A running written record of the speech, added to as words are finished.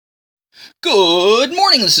Good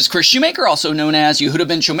morning, this is Chris Shoemaker, also known as Yehuda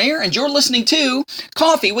Ben Shomer, and you're listening to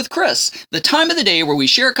Coffee with Chris, the time of the day where we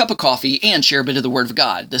share a cup of coffee and share a bit of the Word of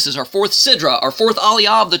God. This is our fourth Sidra, our fourth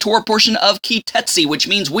Aliyah of the Torah portion of Kitetzi, which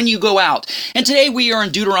means when you go out. And today we are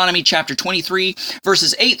in Deuteronomy chapter 23,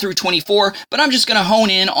 verses 8 through 24, but I'm just going to hone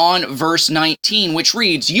in on verse 19, which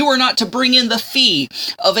reads, "You are not to bring in the fee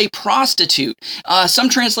of a prostitute." Some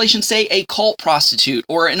translations say a cult prostitute,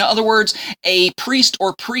 or in other words, a priest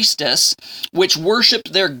or priestess which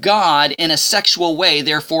worshiped their god in a sexual way,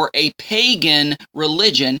 therefore a pagan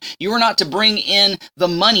religion. You are not to bring in the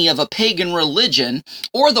money of a pagan religion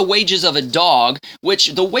or the wages of a dog,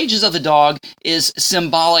 which the wages of a dog is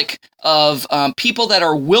symbolic of people that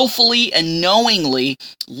are willfully and knowingly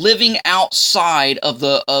living outside of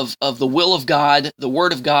the will of God, the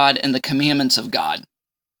Word of God, and the commandments of God.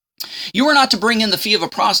 You are not to bring in the fee of a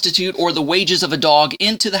prostitute or the wages of a dog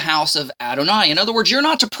into the house of Adonai. In other words, you're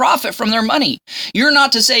not to profit from their money. You're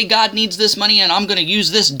not to say, God needs this money and I'm going to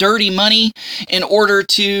use this dirty money in order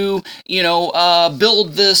to,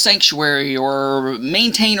 build the sanctuary or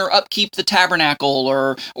maintain or upkeep the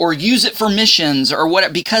tabernacle or use it for missions or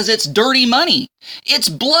whatever, because it's dirty money. It's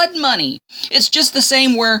blood money. It's just the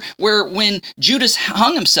same where when Judas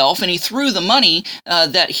hung himself and he threw the money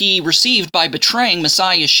that he received by betraying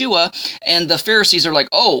Messiah Yeshua, and the Pharisees are like,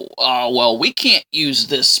 well, we can't use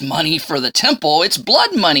this money for the temple. It's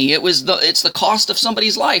blood money. It's the cost of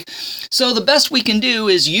somebody's life. So the best we can do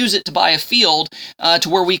is use it to buy a field to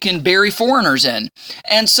where we can bury foreigners in.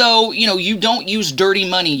 And so, you don't use dirty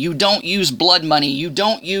money. You don't use blood money. You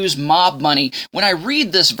don't use mob money. When I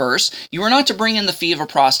read this verse, you are not to bring in the fee of a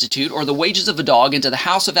prostitute or the wages of a dog into the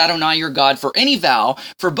house of Adonai your God for any vow,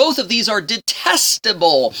 for both of these are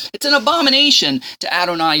detestable. It's an abomination to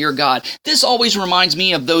Adonai your God. This always reminds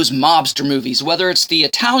me of those mobster movies, whether it's the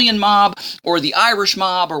Italian mob or the Irish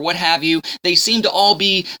mob or what have you. They seem to all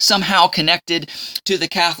be somehow connected to the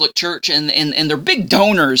Catholic Church, and they're big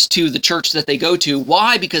donors to the church that they go to.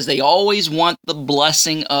 Why? Because they always want the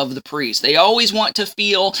blessing of the priest. They always want to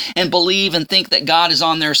feel and believe and think that God is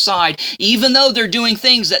on their side, even though they're doing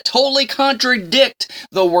things that totally contradict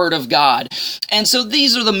the Word of God. And so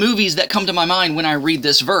these are the movies that come to my mind when I read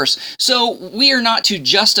this verse. So we are not to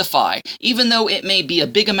justify, even though it may be a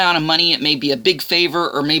big amount of money, it may be a big favor,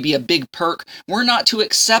 or maybe a big perk, we're not to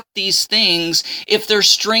accept these things if there's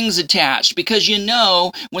strings attached, because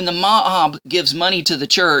when the mob gives money to the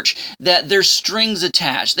church, that there's strings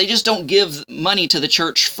attached. They just don't give money to the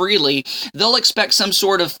church freely. They'll expect some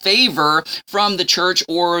sort of favor from the church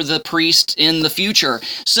or the priest in the future.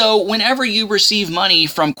 So whenever you receive money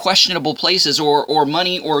from questionable places, or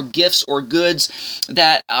money or gifts or goods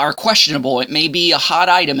that are questionable, it may be a hot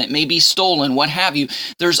item, it may be stolen, what have you,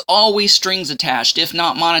 there's always strings attached. If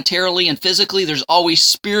not monetarily and physically, there's always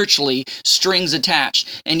spiritually strings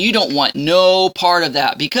attached. And you don't want no part of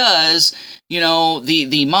that, because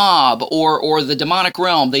the mob or the demonic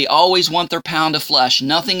realm, they always want their pound of flesh.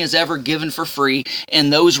 Nothing is ever given for free in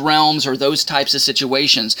those realms or those types of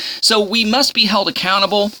situations. So we must be held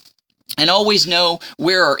accountable and always know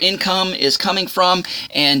where our income is coming from,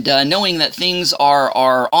 and knowing that things are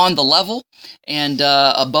on the level and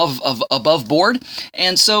above board.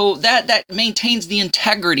 And so that maintains the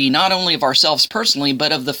integrity not only of ourselves personally,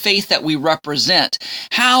 but of the faith that we represent.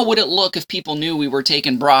 How would it look if people knew we were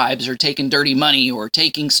taking bribes or taking dirty money or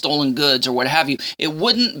taking stolen goods or what have you? It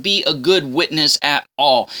wouldn't be a good witness at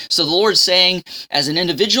all. So the Lord's saying, as an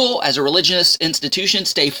individual, as a religious institution,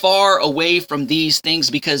 stay far away from these things,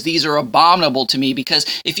 because these are abominable to me. Because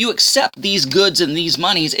if you accept these goods and these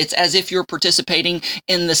monies, it's as if you're participating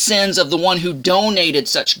in the sins of the one who donated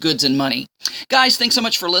such goods and money. Guys, thanks so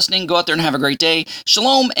much for listening. Go out there and have a great day.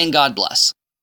 Shalom and God bless.